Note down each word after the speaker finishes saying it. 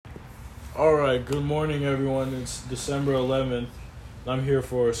All right, good morning, everyone. It's December 11th. I'm here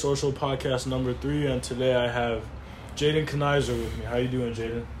for social podcast number 3, and today I have Jayden with me. How you doing,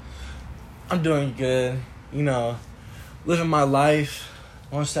 Jayden? I'm doing good. Living my life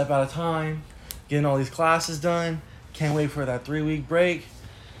one step at a time, getting all these classes done. Can't wait for that 3-week break.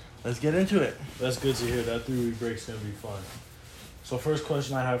 Let's get into it. That's good to hear. That 3-week break's going to be fun. So first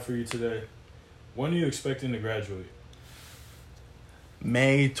question I have for you today, when are you expecting to graduate?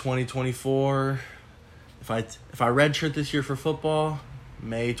 May 2024. If I redshirt this year for football,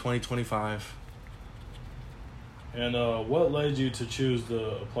 May 2025. And what led you to choose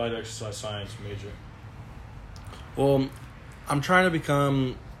the applied exercise science major? Well, I'm trying to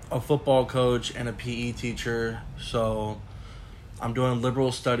become a football coach and a PE teacher, so I'm doing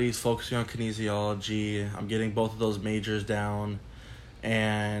liberal studies focusing on kinesiology. I'm getting both of those majors down,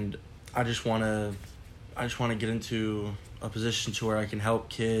 and I just want to get into a position to where I can help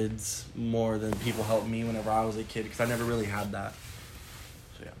kids more than people helped me whenever I was a kid, because I never really had that.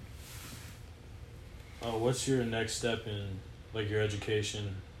 So yeah. What's your next step in your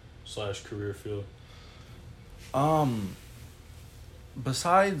education / career field?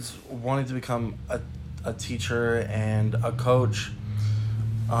 Besides wanting to become a teacher and a coach,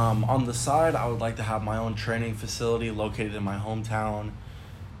 on the side I would like to have my own training facility located in my hometown,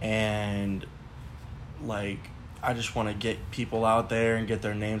 and I just want to get people out there and get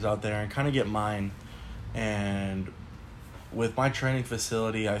their names out there and kind of get mine. And with my training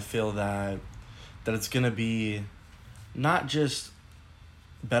facility, I feel that it's going to be not just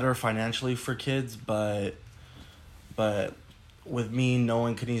better financially for kids, but with me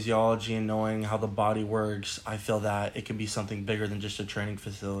knowing kinesiology and knowing how the body works, I feel that it can be something bigger than just a training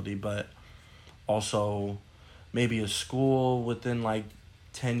facility, but also maybe a school within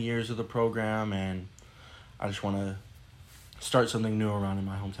 10 years of the program, and I just want to start something new around in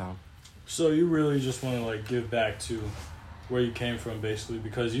my hometown. So you really just want to give back to where you came from, basically,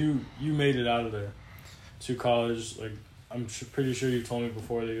 because you made it out of there to college. I'm pretty sure you told me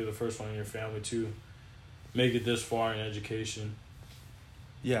before that you're the first one in your family to make it this far in education.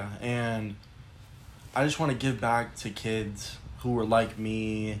 Yeah, and I just want to give back to kids who were like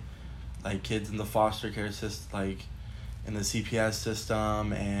me, kids in the foster care system, in the CPS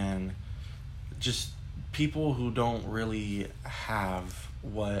system, and just people who don't really have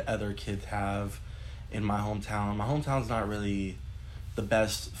what other kids have in my hometown. My hometown's not really the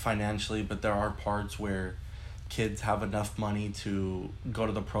best financially, but there are parts where kids have enough money to go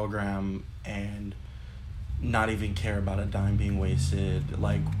to the program and not even care about a dime being wasted.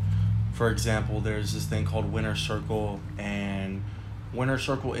 For example, there's this thing called Winter Circle, and Winter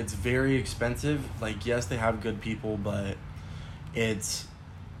Circle, it's very expensive. Yes, they have good people, but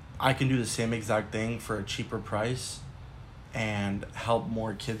I can do the same exact thing for a cheaper price and help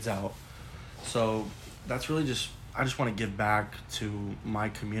more kids out. So that's really I just want to give back to my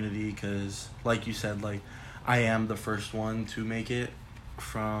community, because like you said, I am the first one to make it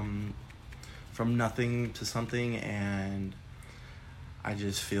from nothing to something, and I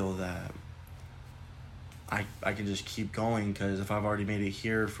just feel that I can just keep going, because if I've already made it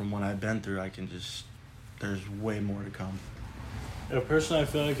here from what I've been through, there's way more to come. Yeah, personally, I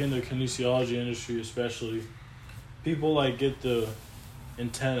feel in the kinesiology industry especially, people get the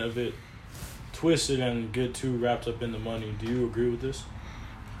intent of it twisted and get too wrapped up in the money. Do you agree with this?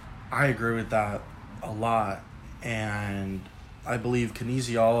 I agree with that a lot, and I believe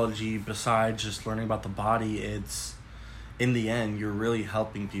kinesiology, besides just learning about the body, it's, in the end, you're really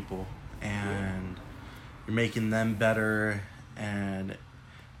helping people, and you're making them better, and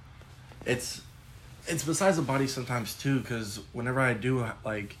it's besides the body sometimes too, because whenever I do have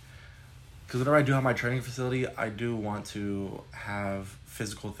my training facility, I do want to have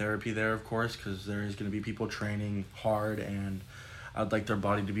physical therapy there, of course, because there is going to be people training hard, and I'd like their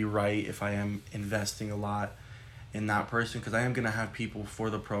body to be right if I am investing a lot in that person, because I am going to have people for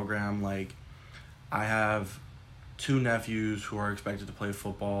the program. I have 2 nephews who are expected to play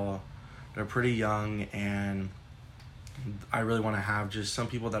football. They're pretty young, and I really want to have just some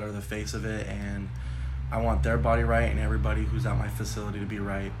people that are the face of it, and I want their body right and everybody who's at my facility to be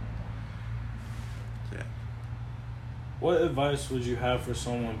right. So, yeah. What advice would you have for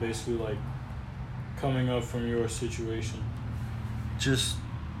someone basically coming up from your situation?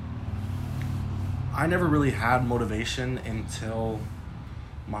 I never really had motivation until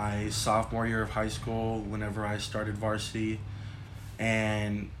my sophomore year of high school, whenever I started varsity,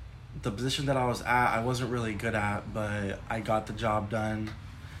 and the position that I was at, I wasn't really good at, but I got the job done.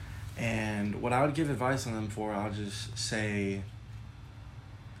 And what I would give advice on them for, I'll just say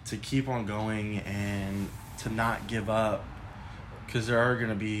to keep on going and to not give up, Because there are going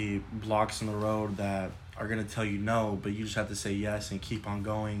to be blocks in the road that are going to tell you no, but you just have to say yes and keep on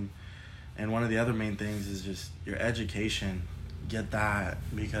going. And one of the other main things is just your education. Get that,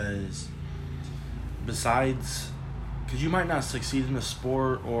 because because you might not succeed in a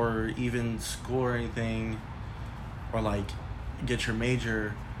sport or even school or anything, or like get your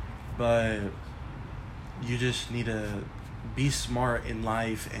major, but you just need to be smart in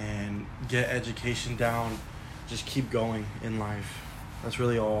life and get education down. Just keep going in life. That's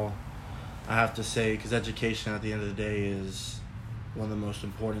really all I have to say, because education at the end of the day is one of the most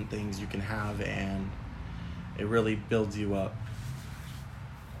important things you can have, and it really builds you up.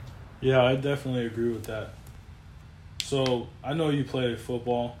 Yeah, I definitely agree with that. So, I know you play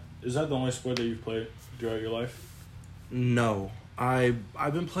football. Is that the only sport that you've played throughout your life? No.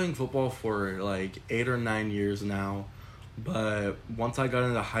 I've been playing football for like 8 or 9 years now, but once I got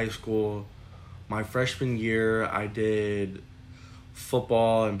into high school, my freshman year, I did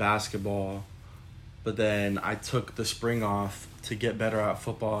football and basketball, but then I took the spring off to get better at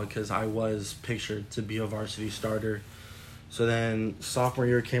football because I was pictured to be a varsity starter. So then sophomore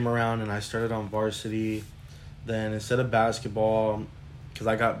year came around and I started on varsity. Then instead of basketball, because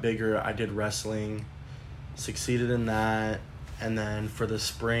I got bigger, I did wrestling, succeeded in that. And then for the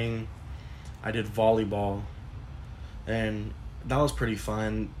spring, I did volleyball, and that was pretty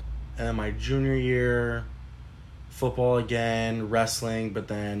fun. And then my junior year, football again, wrestling, but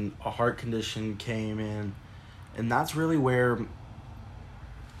then a heart condition came in. And that's really where,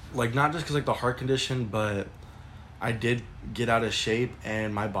 like, not just because, like, the heart condition, but I did get out of shape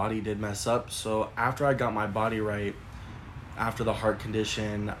and my body did mess up. So after I got my body right, after the heart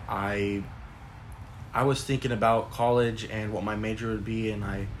condition, I was thinking about college and what my major would be, and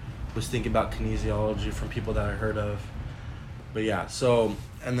I was thinking about kinesiology from people that I heard of. But yeah, so,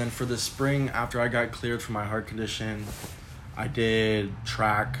 and then for the spring, after I got cleared for my heart condition, I did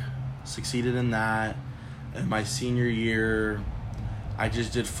track, succeeded in that. And my senior year, I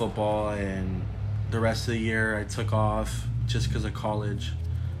just did football, and the rest of the year I took off just because of college.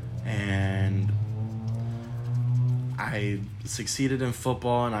 And I succeeded in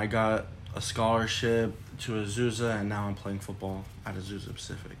football, and I got a scholarship to Azusa, and now I'm playing football at Azusa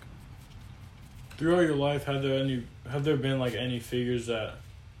Pacific. Throughout your life, have there been like any figures that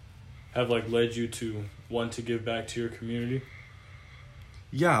have like led you to want to give back to your community?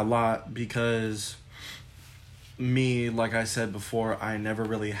 Yeah, a lot, because me, like I said before, I never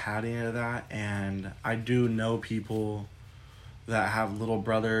really had any of that, and I do know people that have little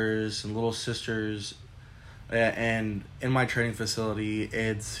brothers and little sisters. And in my training facility,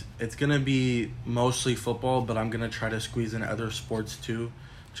 it's gonna be mostly football, but I'm gonna try to squeeze in other sports too,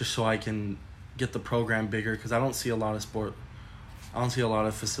 just so I can get the program bigger. Because I don't see a lot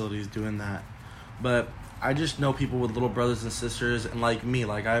of facilities doing that. But I just know people with little brothers and sisters, and like me,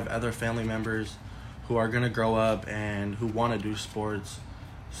 like I have other family members who are gonna grow up and who want to do sports.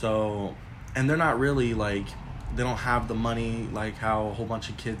 So, and they're not really like, they don't have the money like how a whole bunch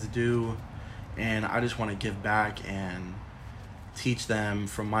of kids do. And I just want to give back and teach them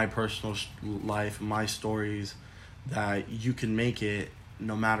from my personal life, my stories, that you can make it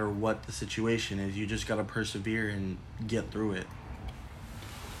no matter what the situation is. You just got to persevere and get through it.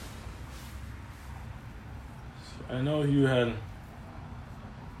 I know you had,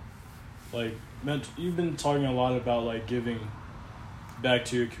 like, you've been talking a lot about, like, giving back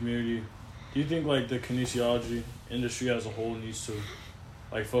to your community. Do you think, like, the kinesiology industry as a whole needs to,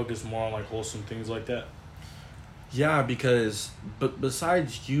 like, focus more on, like, wholesome things like that? Yeah, because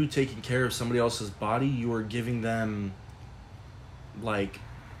besides you taking care of somebody else's body, you are giving them, like,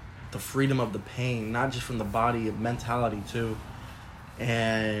 the freedom of the pain, not just from the body, mentality too.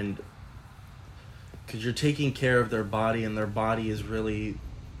 And because you're taking care of their body, and their body is really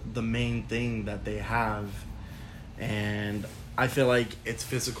the main thing that they have. And I feel like it's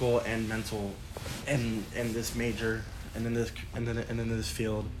physical and mental in this major and in this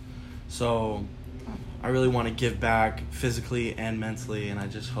field. So I really want to give back physically and mentally, and I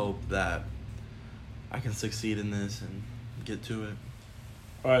just hope that I can succeed in this and get to it.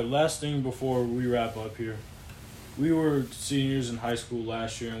 All right, last thing before we wrap up here. We were seniors in high school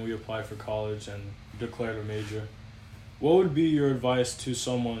last year, and we applied for college and declared a major. What would be your advice to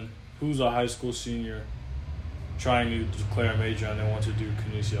someone who's a high school senior trying to declare a major and they want to do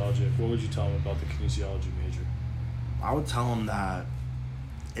kinesiology? What would you tell them about the kinesiology major? I would tell them that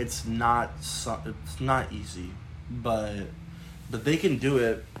it's not easy, but they can do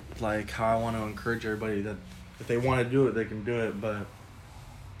it. Like how I want to encourage everybody that if they want to do it, they can do it. But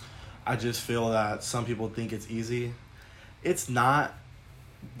I just feel that some people think it's easy. It's not,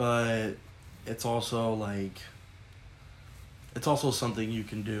 but it's also like it's also something you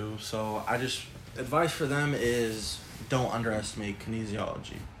can do. So advice for them is don't underestimate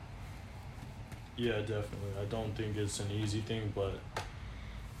kinesiology. Yeah, definitely. I don't think it's an easy thing, but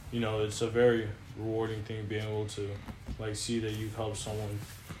it's a very rewarding thing being able to like see that you've helped someone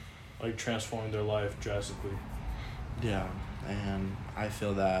like transform their life drastically. Yeah, and I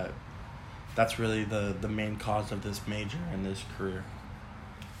feel that that's really the main cause of this major and this career.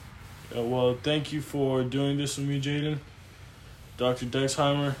 Well, thank you for doing this with me, Jayden. Dr.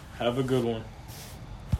 Dexheimer, have a good one.